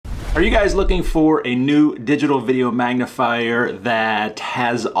Are you guys looking for a new digital video magnifier that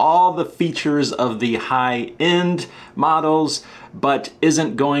has all the features of the high-end models but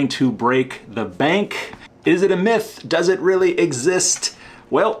isn't going to break the bank? Is it a myth? Does it really exist?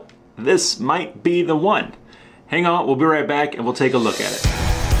 Well, this might be the one. Hang on, we'll be right back and we'll take a look at it.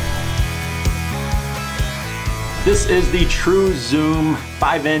 This is the TruZoom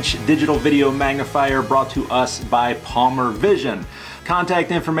 5-inch digital video magnifier brought to us by Palmer Vision.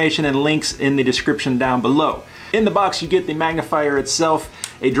 Contact information and links in the description down below. In the box you get the magnifier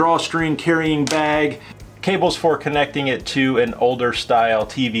itself, a drawstring carrying bag, cables for connecting it to an older style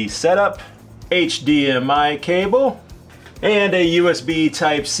TV setup, HDMI cable, and a USB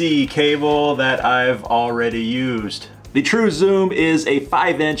Type-C cable that I've already used. The TruZoom is a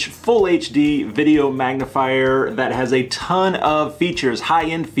 5-inch full HD video magnifier that has a ton of features,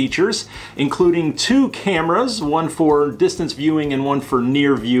 high-end features, including 2 cameras, one for distance viewing and one for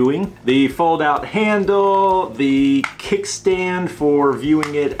near viewing, the fold-out handle, the kickstand for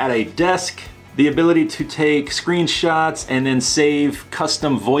viewing it at a desk, the ability to take screenshots and then save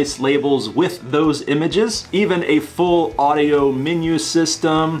custom voice labels with those images, even a full audio menu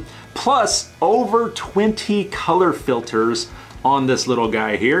system, plus over 20 color filters on this little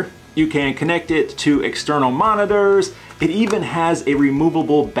guy here. You can connect it to external monitors. It even has a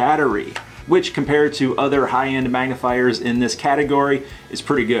removable battery, which compared to other high-end magnifiers in this category is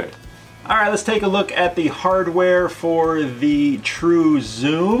pretty good. All right, let's take a look at the hardware for the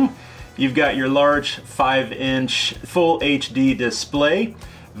TruZoom. You've got your large 5-inch full HD display,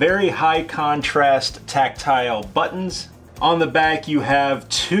 very high contrast tactile buttons. On the back you have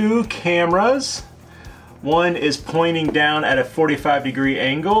 2 cameras. One is pointing down at a 45-degree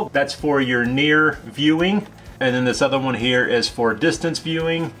angle. That's for your near viewing. And then this other one here is for distance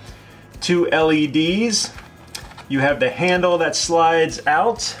viewing. 2 LEDs. You have the handle that slides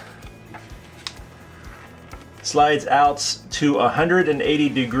out. Slides out to 180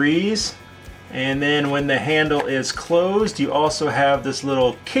 degrees. And then when the handle is closed, you also have this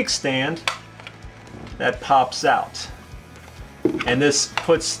little kickstand that pops out. And this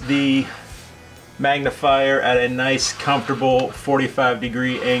puts the magnifier at a nice comfortable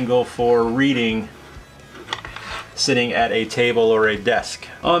 45-degree angle for reading sitting at a table or a desk.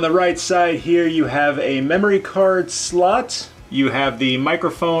 On the right side here you have a memory card slot. You have the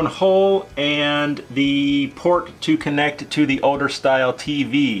microphone hole and the port to connect to the older style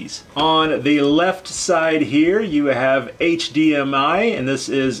TVs. On the left side here you have HDMI, and this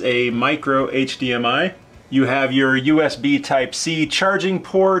is a micro HDMI. You have your USB Type-C charging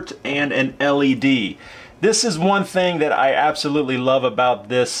port and an LED. This is one thing that I absolutely love about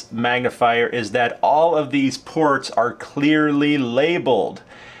this magnifier, is that all of these ports are clearly labeled.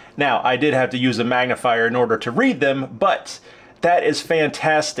 Now, I did have to use a magnifier in order to read them, but that is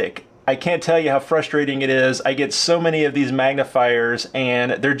fantastic. I can't tell you how frustrating it is. I get so many of these magnifiers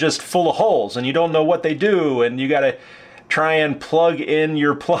and they're just full of holes and you don't know what they do, and you gotta try and plug in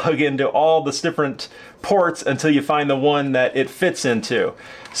your plug into all the different ports until you find the one that it fits into.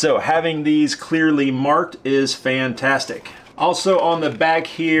 So having these clearly marked is fantastic. Also on the back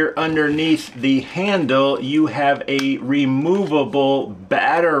here underneath the handle you have a removable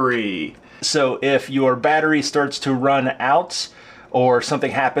battery. So if your battery starts to run out or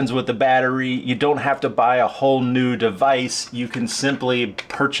something happens with the battery, you don't have to buy a whole new device. You can simply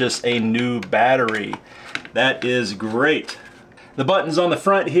purchase a new battery. That is great. The buttons on the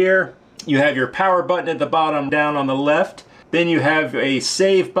front here, you have your power button at the bottom down on the left. Then you have a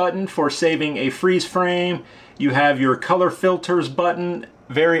save button for saving a freeze frame. You have your color filters button,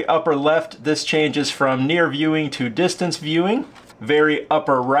 very upper left. This changes from near viewing to distance viewing. Very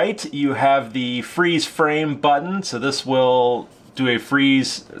upper right, you have the freeze frame button. So this will do a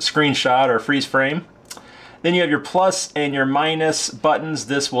freeze screenshot or freeze frame. Then you have your plus and your minus buttons.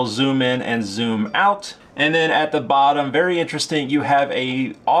 This will zoom in and zoom out. And then at the bottom, very interesting, you have a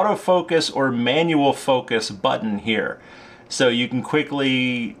autofocus or manual focus button here. So you can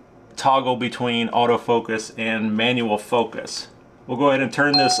quickly toggle between autofocus and manual focus. We'll go ahead and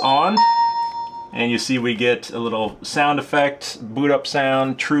turn this on. And you see we get a little sound effect, boot up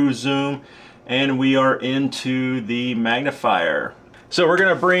sound, TruZoom, and we are into the magnifier. So we're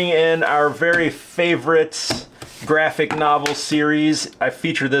gonna bring in our very favorite graphic novel series. I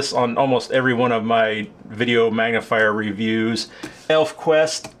feature this on almost every one of my video magnifier reviews.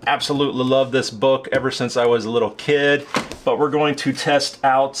 ElfQuest, absolutely love this book ever since I was a little kid, but we're going to test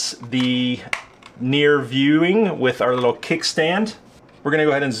out the near viewing with our little kickstand. We're gonna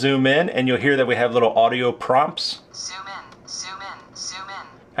go ahead and zoom in, and you'll hear that we have little audio prompts. Zoom in, zoom in, zoom in.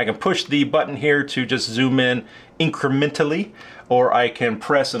 I can push the button here to just zoom in incrementally, or I can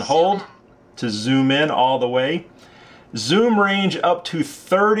press and hold to zoom in all the way. Zoom range up to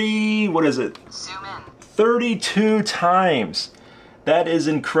 30, what is it? Zoom in. 32 times. That is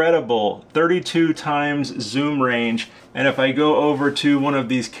incredible. 32 times zoom range. And if I go over to one of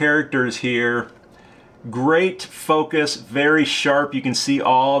these characters here, great focus, very sharp. You can see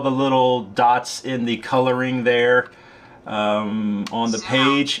all the little dots in the coloring there on the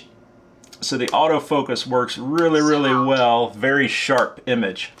page. So the autofocus works really, really well. Very sharp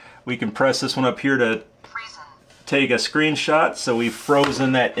image. We can press this one up here to take a screenshot. So we've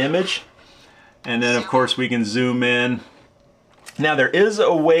frozen that image. And then of course we can zoom in. Now there is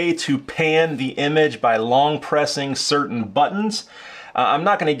a way to pan the image by long pressing certain buttons. I'm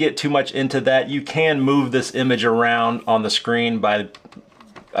not going to get too much into that. You can move this image around on the screen by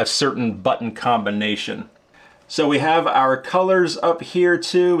a certain button combination. So we have our colors up here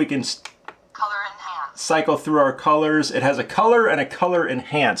too. We can cycle through our colors. It has a color and a color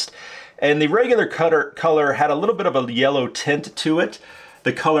enhanced. And the regular color had a little bit of a yellow tint to it.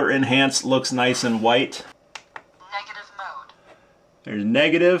 The color enhanced looks nice and white. Negative mode. There's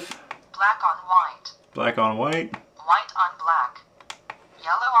negative. Black on white. Black on white. White on black.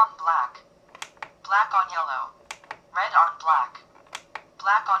 Yellow on black. Black on yellow. Red on black.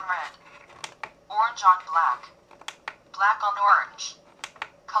 Black on red. Orange on black. Black on orange.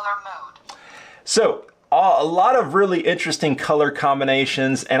 Color mode. So, a lot of really interesting color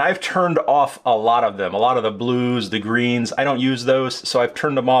combinations, and I've turned off a lot of them. A lot of the blues, the greens, I don't use those, so I've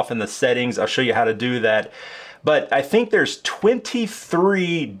turned them off in the settings. I'll show you how to do that. But I think there's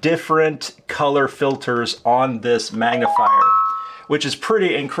 23 different color filters on this magnifier, which is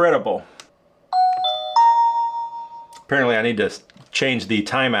pretty incredible. Apparently I need to change the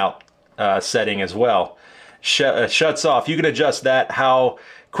timeout setting as well. Shuts off. You can adjust that, how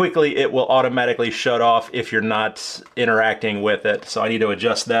quickly it will automatically shut off if you're not interacting with it. So I need to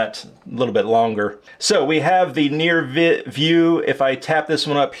adjust that a little bit longer. So we have the near view. If I tap this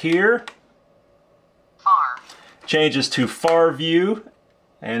one up here, far. Changes to far view,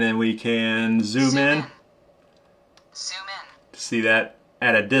 and then we can zoom in. Zoom in. To see that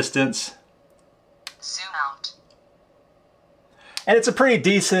at a distance. Zoom out. And it's a pretty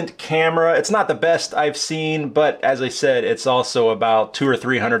decent camera. It's not the best I've seen, but as I said, it's also about $200 or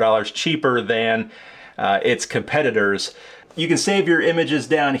 $300 cheaper than its competitors. You can save your images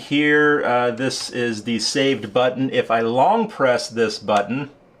down here. This is the saved button. If I long press this button,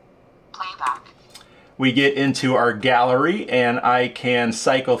 playback, we get into our gallery, and I can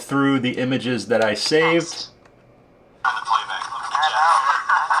cycle through the images that I saved.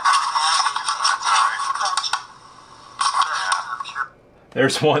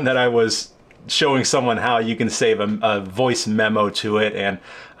 There's one that I was showing someone how you can save a voice memo to it, and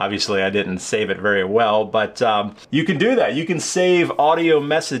obviously I didn't save it very well, but you can do that. You can save audio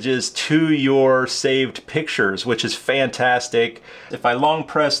messages to your saved pictures, which is fantastic. If I long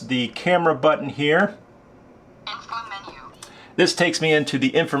press the camera button here, info menu. This takes me into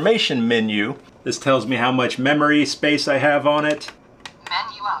the information menu. This tells me how much memory space I have on it.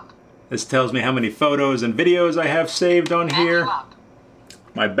 Menu up. This tells me how many photos and videos I have saved on here. Menu up.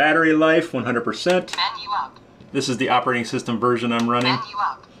 My battery life, 100%. Menu up. This is the operating system version I'm running. Menu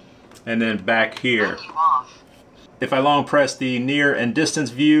up. And then back here. Menu off. If I long press the near and distance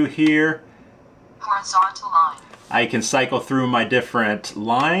view here, horizontal line. I can cycle through my different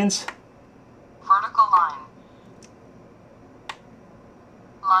lines. Vertical line.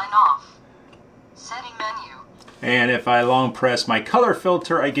 Line off. Setting menu. And if I long press my color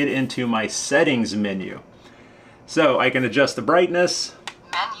filter, I get into my settings menu. So I can adjust the brightness.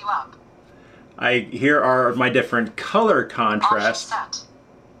 Menu up. Here are my different color contrasts. Option set.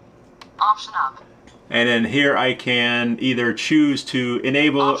 Option up. And then here I can either choose to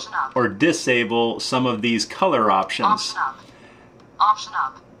enable or disable some of these color options. Option up. Option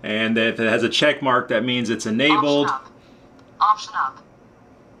up. And if it has a check mark, that means it's enabled. Option up. Option up.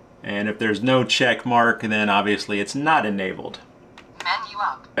 And if there's no check mark, then obviously it's not enabled. Menu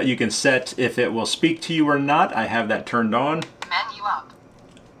up. You can set if it will speak to you or not. I have that turned on. Menu up.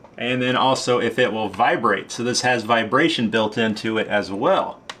 And then also if it will vibrate. So this has vibration built into it as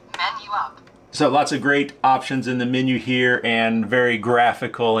well. Menu up. So lots of great options in the menu here, and very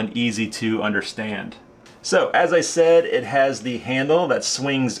graphical and easy to understand. So as I said, it has the handle that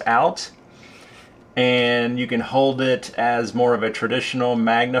swings out, and you can hold it as more of a traditional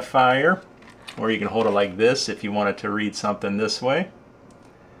magnifier, or you can hold it like this if you wanted to read something this way.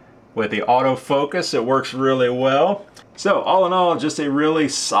 With the autofocus, it works really well. So all in all, just a really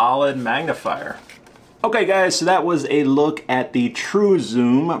solid magnifier. Okay guys, so that was a look at the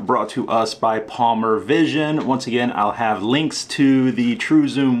TruZoom brought to us by Palmer Vision. Once again, I'll have links to the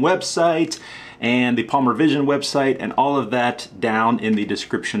TruZoom website and the Palmer Vision website and all of that down in the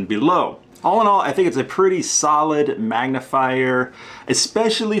description below. All in all, I think it's a pretty solid magnifier,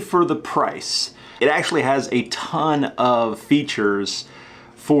 especially for the price. It actually has a ton of features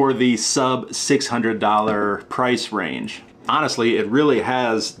for the sub $600 price range. Honestly, it really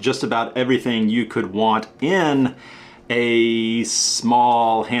has just about everything you could want in a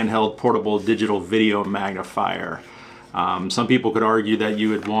small handheld portable digital video magnifier. Some people could argue that you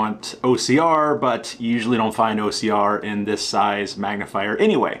would want OCR, but you usually don't find OCR in this size magnifier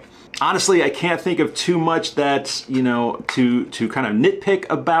anyway. Honestly, I can't think of too much that, you know, to kind of nitpick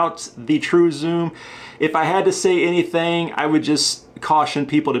about the TruZoom. If I had to say anything, I would just caution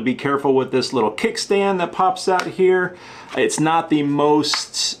people to be careful with this little kickstand that pops out here. It's not the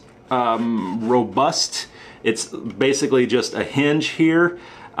most robust. It's basically just a hinge here.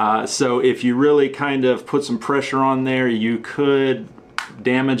 So if you really kind of put some pressure on there, you could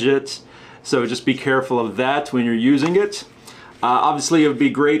damage it. So just be careful of that when you're using it. Obviously, it would be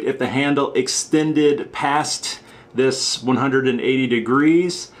great if the handle extended past this 180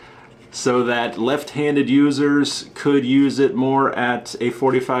 degrees so that left-handed users could use it more at a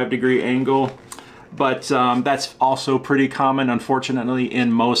 45-degree angle. But that's also pretty common, unfortunately,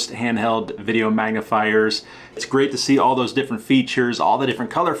 in most handheld video magnifiers. It's great to see all those different features, all the different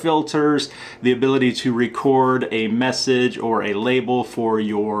color filters, the ability to record a message or a label for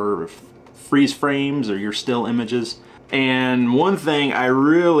your freeze frames or your still images. And one thing I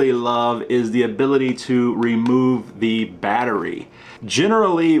really love is the ability to remove the battery.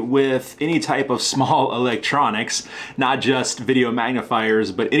 Generally, with any type of small electronics, not just video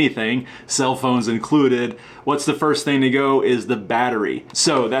magnifiers, but anything, cell phones included, what's the first thing to go is the battery.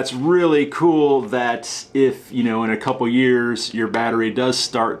 So that's really cool that if, you know, in a couple years your battery does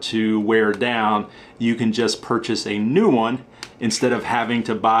start to wear down, you can just purchase a new one instead of having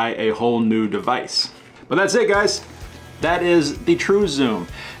to buy a whole new device. But that's it, guys. That is the TruZoom.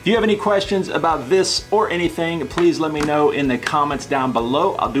 If you have any questions about this or anything, please let me know in the comments down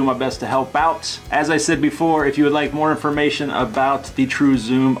below. I'll do my best to help out. As I said before, if you would like more information about the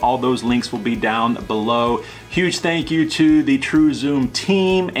TruZoom, all those links will be down below. Huge thank you to the TruZoom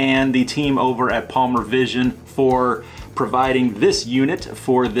team and the team over at Palmer Vision for providing this unit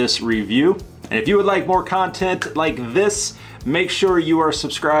for this review. And if you would like more content like this, make sure you are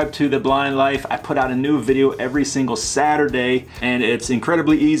subscribed to The Blind Life. I put out a new video every single Saturday, and it's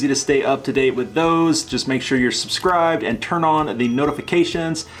incredibly easy to stay up to date with those. Just make sure you're subscribed and turn on the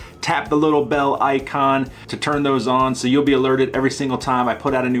notifications. Tap the little bell icon to turn those on so you'll be alerted every single time I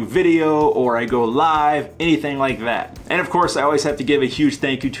put out a new video or I go live, anything like that. And of course, I always have to give a huge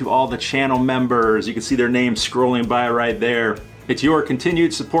thank you to all the channel members. You can see their names scrolling by right there. It's your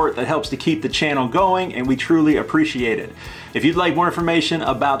continued support that helps to keep the channel going, and we truly appreciate it. If you'd like more information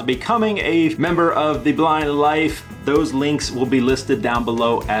about becoming a member of The Blind Life, those links will be listed down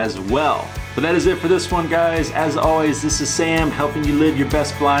below as well. But that is it for this one, guys. As always, this is Sam helping you live your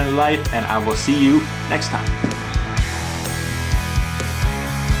best blind life, and I will see you next time.